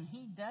 and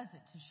he does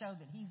it to show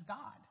that he's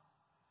God.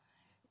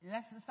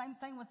 That's the same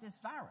thing with this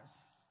virus.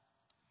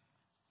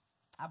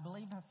 I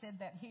believe I said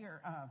that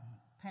here.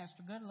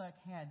 Pastor Goodluck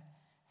had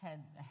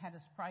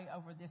us pray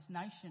over this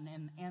nation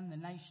and the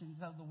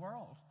nations of the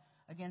world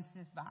against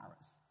this virus.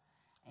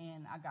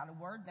 And I got a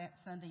word that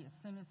Sunday as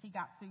soon as he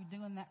got through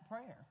doing that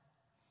prayer.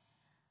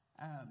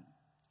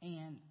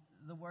 And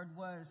the word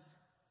was,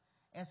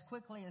 as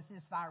quickly as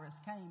this virus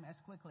came, as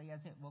quickly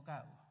as it will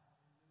go.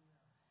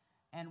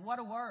 And what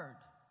a word.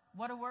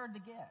 What a word to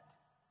get.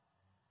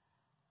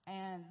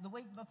 And the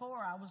week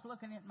before, I was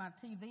looking at my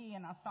TV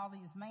and I saw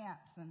these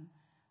maps, and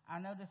I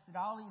noticed that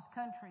all these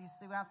countries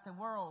throughout the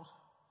world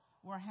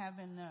were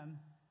having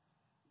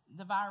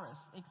the virus,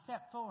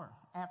 except for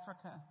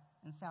Africa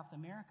and South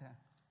America.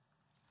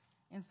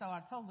 And so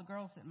I told the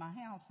girls at my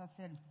house, I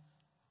said,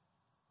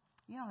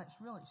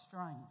 it's really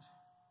strange.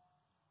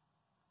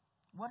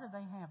 What do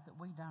they have that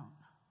we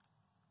don't?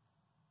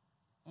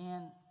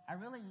 And I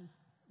really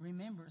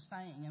remember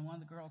saying, and one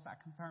of the girls, I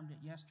confirmed it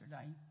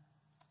yesterday,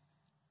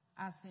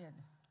 I said,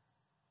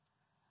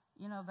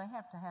 they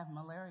have to have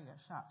malaria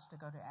shots to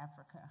go to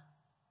Africa.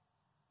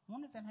 I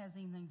wonder if that has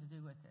anything to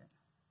do with it.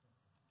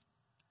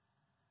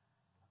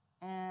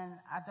 And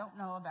I don't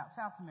know about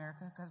South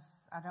America, because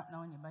I don't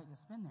know anybody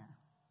that's been there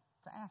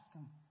to ask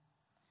them.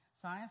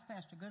 So I asked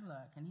Pastor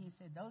Goodluck, and he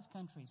said, those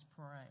countries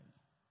pray.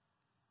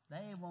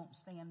 They won't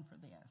stand for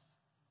this.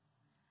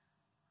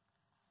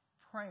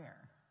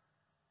 Prayer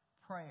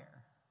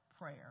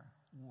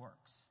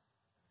works.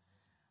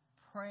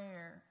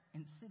 Prayer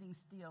and sitting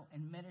still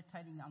and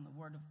meditating on the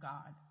Word of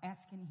God,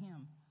 asking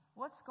him,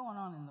 what's going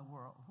on in the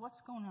world?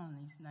 What's going on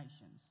in these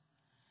nations?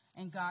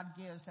 And God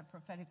gives a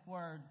prophetic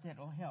word that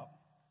will help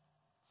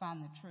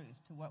find the truth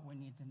to what we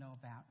need to know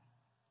about.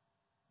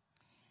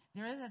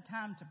 There is a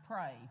time to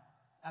pray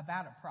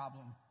about a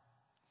problem,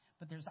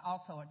 but there's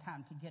also a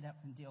time to get up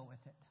and deal with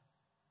it.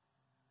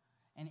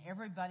 And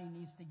everybody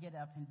needs to get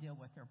up and deal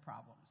with their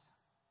problems.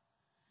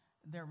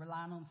 They're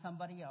relying on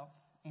somebody else,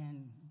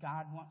 and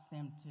God wants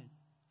them to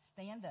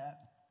stand up,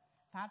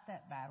 fight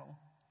that battle,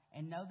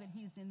 and know that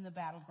he's in the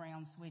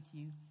battlegrounds with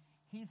you.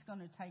 He's going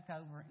to take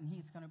over, and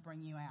he's going to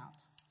bring you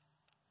out.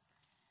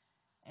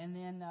 And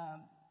then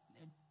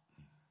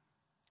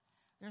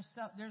there's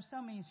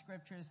so many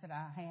scriptures that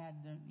I had,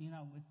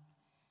 with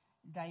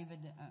David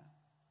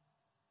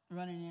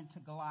running into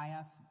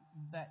Goliath,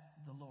 but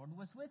the Lord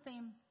was with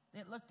him.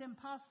 It looked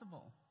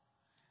impossible.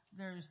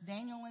 There's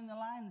Daniel in the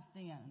lion's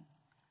den.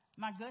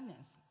 My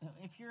goodness,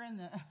 if you're in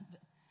the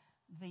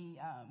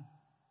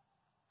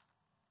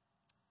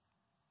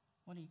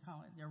what do you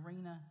call it? The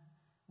arena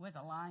with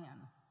a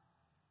lion,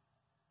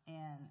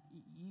 and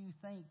you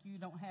think you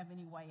don't have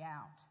any way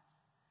out.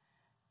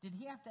 Did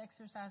he have to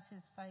exercise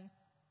his faith?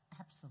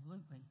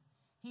 Absolutely.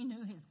 He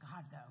knew his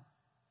God, though.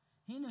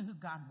 He knew who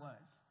God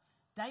was.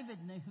 David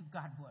knew who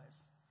God was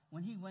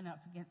when he went up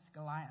against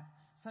Goliath.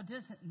 So it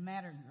doesn't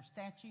matter your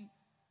stature.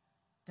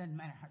 Doesn't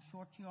matter how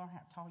short you are,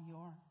 how tall you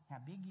are, how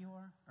big you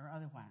are, or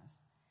otherwise.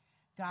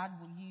 God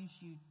will use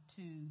you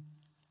to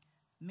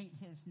meet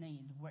his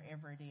need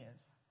wherever it is.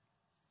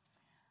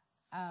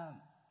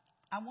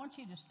 I want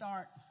you to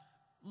start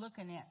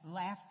looking at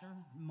laughter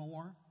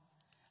more.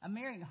 A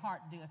merry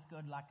heart doeth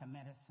good like a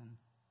medicine.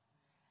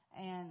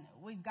 And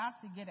we've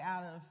got to get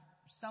out of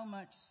so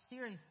much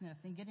seriousness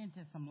and get into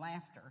some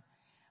laughter,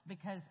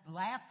 because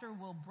laughter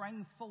will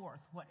bring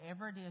forth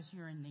whatever it is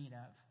you're in need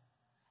of.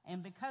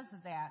 And because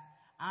of that,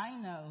 I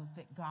know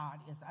that God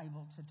is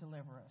able to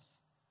deliver us.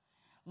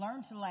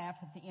 Learn to laugh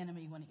at the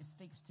enemy when he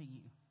speaks to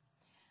you.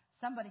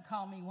 Somebody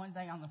called me one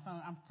day on the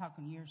phone, I'm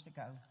talking years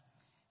ago,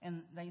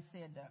 and they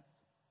said,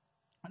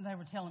 they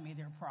were telling me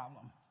their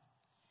problem.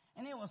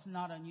 And it was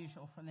not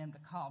unusual for them to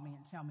call me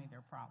and tell me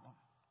their problem.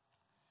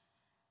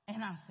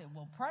 And I said,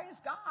 well, praise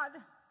God.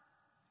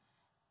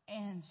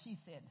 And she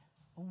said,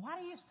 well, why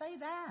do you say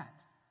that?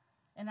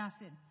 And I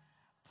said,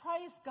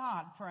 praise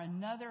God for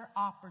another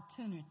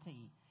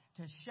opportunity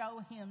to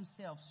show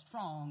himself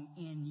strong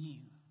in you.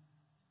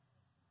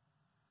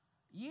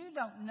 You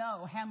don't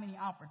know how many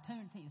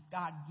opportunities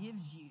God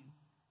gives you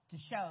to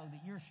show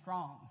that you're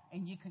strong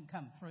and you can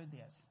come through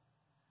this.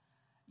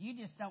 You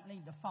just don't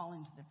need to fall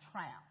into the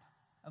trap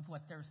of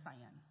what they're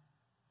saying.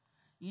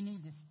 You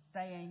need to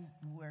stay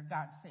where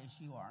God says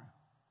you are.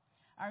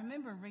 I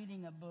remember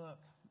reading a book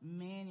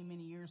many,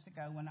 many years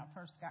ago when I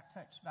first got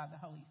touched by the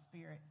Holy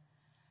Spirit,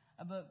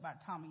 a book by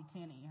Tommy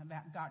Tenney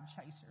about God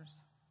chasers.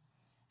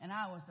 And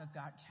I was a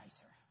God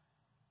chaser,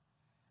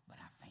 but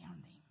I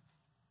found him.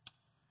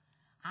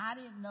 I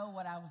didn't know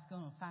what I was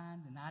going to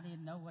find, and I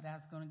didn't know what I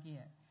was going to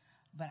get.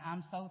 But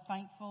I'm so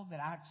thankful that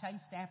I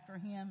chased after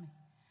him,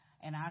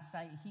 and I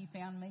say, he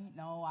found me.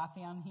 No, I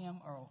found him,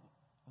 or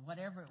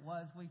whatever it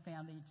was, we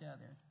found each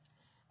other.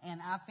 And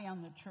I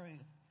found the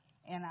truth.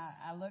 And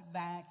I look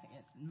back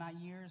at my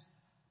years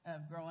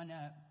of growing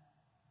up,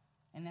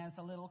 and as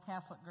a little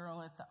Catholic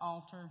girl at the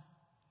altar,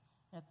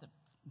 at the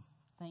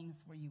things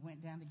where you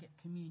went down to get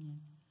communion,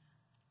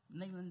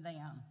 kneeling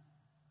down,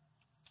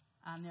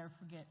 I'll never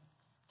forget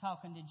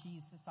talking to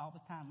Jesus all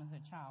the time as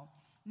a child.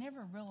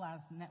 Never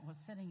realizing that was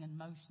setting in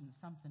motion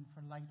something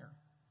for later.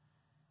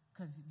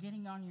 Because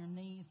getting on your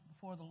knees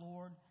before the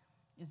Lord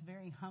is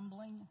very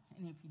humbling,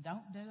 and if you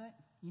don't do it,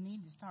 you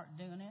need to start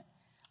doing it,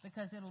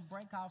 because it'll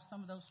break off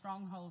some of those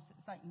strongholds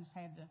that Satan's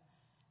had to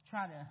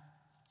try to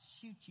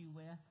shoot you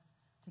with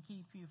to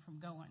keep you from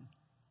going.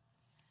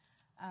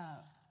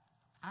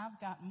 I've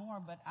got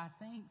more, but I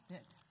think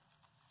that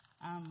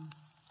I'm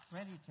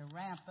ready to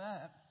wrap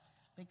up,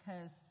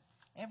 because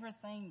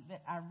everything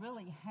that I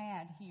really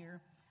had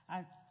here,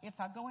 if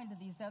I go into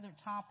these other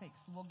topics,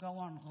 we'll go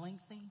on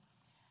lengthy,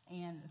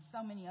 and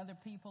so many other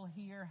people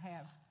here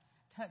have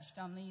touched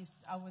on these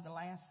over the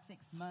last 6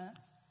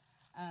 months,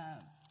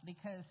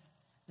 because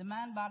the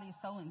mind, body,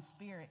 soul, and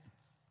spirit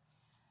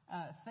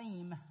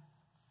theme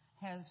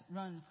has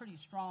run pretty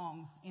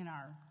strong in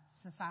our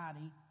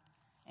society,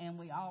 and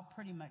we all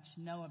pretty much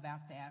know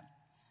about that.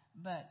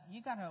 But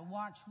you got to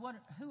watch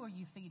who are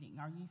you feeding?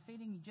 Are you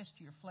feeding just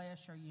your flesh,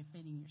 or are you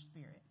feeding your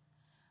spirit?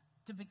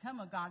 To become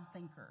a God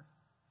thinker,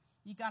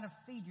 you got to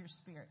feed your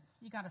spirit.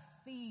 You got to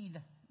feed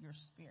your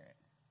spirit.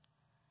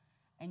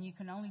 And you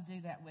can only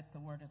do that with the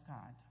Word of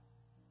God.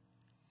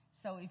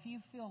 So if you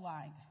feel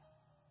like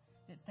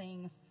that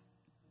things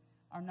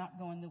are not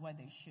going the way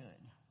they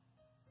should,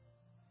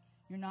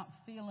 you're not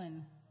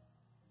feeling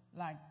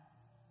like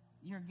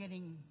you're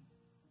getting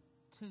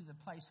to the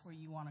place where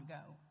you want to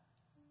go,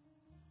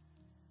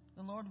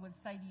 the Lord would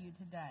say to you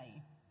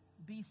today,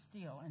 be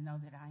still and know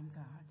that I am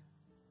God.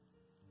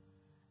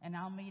 And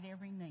I'll meet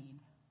every need.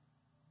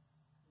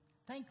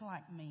 Think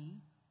like me.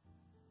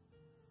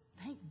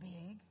 Think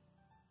big.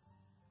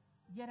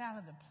 Get out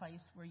of the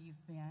place where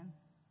you've been.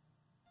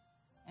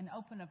 And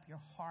open up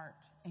your heart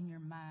and your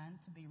mind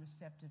to be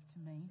receptive to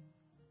me.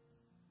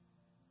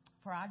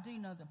 For I do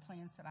know the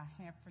plans that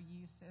I have for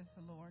you, says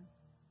the Lord.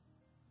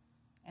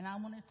 And I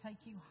want to take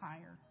you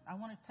higher. I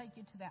want to take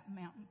you to that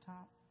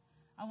mountaintop.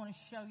 I want to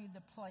show you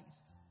the place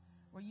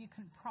where you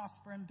can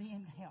prosper and be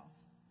in health.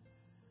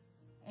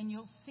 And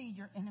you'll see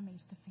your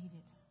enemies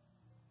defeated.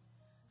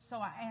 So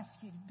I ask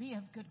you to be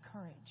of good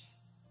courage.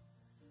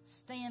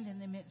 Stand in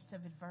the midst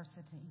of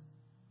adversity.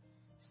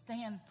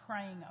 Stand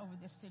praying over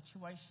this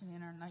situation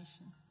in our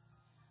nation.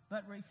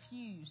 But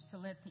refuse to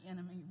let the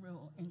enemy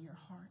rule in your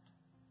heart.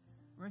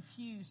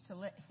 Refuse to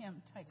let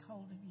him take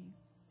hold of you.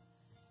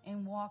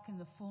 And walk in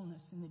the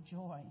fullness and the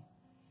joy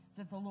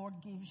that the Lord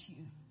gives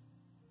you.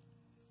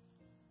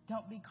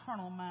 Don't be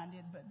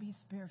carnal-minded, but be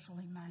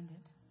spiritually minded.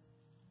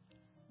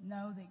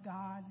 Know that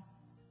God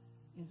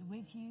is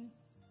with you,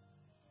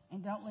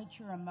 and don't let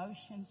your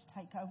emotions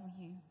take over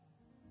you.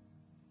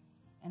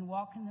 And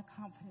walk in the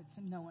confidence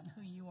of knowing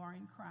who you are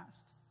in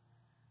Christ.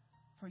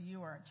 for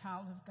you are a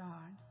child of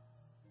God.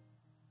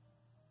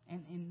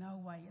 And in no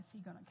way is He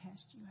going to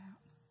cast you out.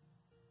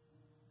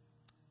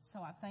 So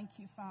I thank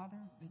you, Father,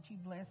 that you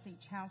bless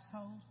each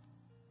household.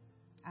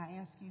 I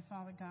ask you,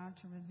 Father God,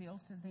 to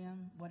reveal to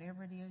them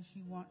whatever it is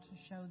you want to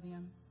show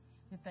them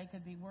that they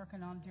could be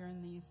working on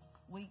during these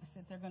weeks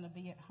that they're going to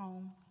be at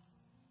home.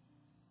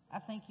 I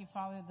thank you,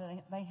 Father,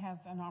 that they have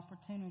an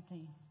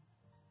opportunity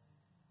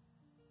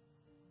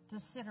to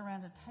sit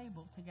around a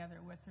table together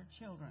with their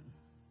children,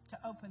 to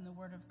open the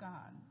Word of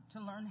God, to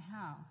learn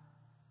how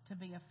to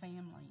be a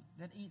family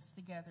that eats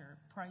together,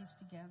 prays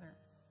together,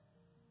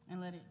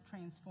 and let it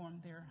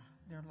transform their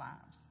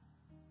lives.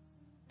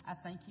 I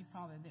thank you,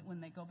 Father, that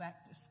when they go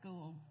back to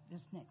school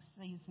this next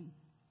season,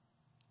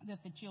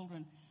 that the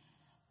children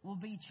will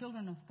be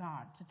children of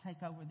God to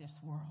take over this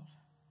world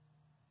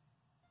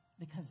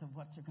because of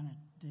what they're going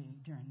to do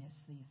during this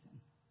season.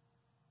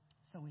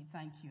 So we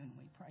thank you and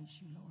we praise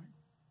you, Lord.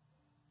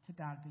 To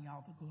God be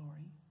all the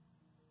glory.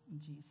 In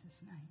Jesus'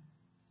 name,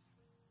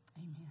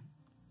 amen.